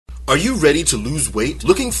Are you ready to lose weight?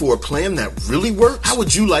 Looking for a plan that really works? How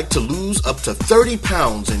would you like to lose up to 30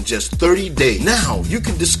 pounds in just 30 days? Now you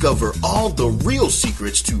can discover all the real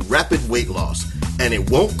secrets to rapid weight loss, and it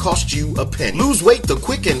won't cost you a penny. Lose weight the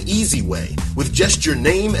quick and easy way. With just your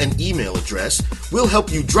name and email address, we'll help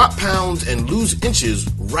you drop pounds and lose inches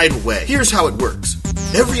right away. Here's how it works.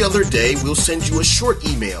 Every other day, we'll send you a short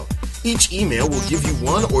email. Each email will give you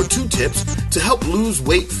 1 or 2 tips to help lose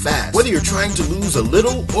weight fast. Whether you're trying to lose a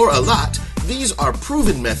little or a lot, these are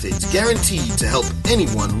proven methods guaranteed to help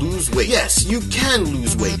anyone lose weight. Yes, you can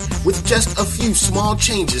lose weight with just a few small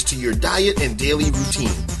changes to your diet and daily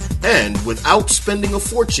routine, and without spending a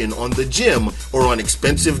fortune on the gym or on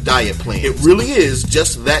expensive diet plans. It really is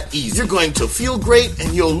just that easy. You're going to feel great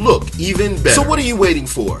and you'll look even better. So what are you waiting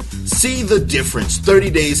for? See the difference 30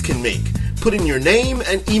 days can make. Put in your name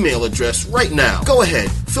and email address right now. Go ahead,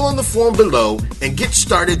 fill in the form below, and get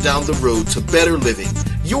started down the road to better living.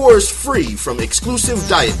 Yours free from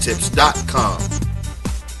ExclusiveDietTips.com.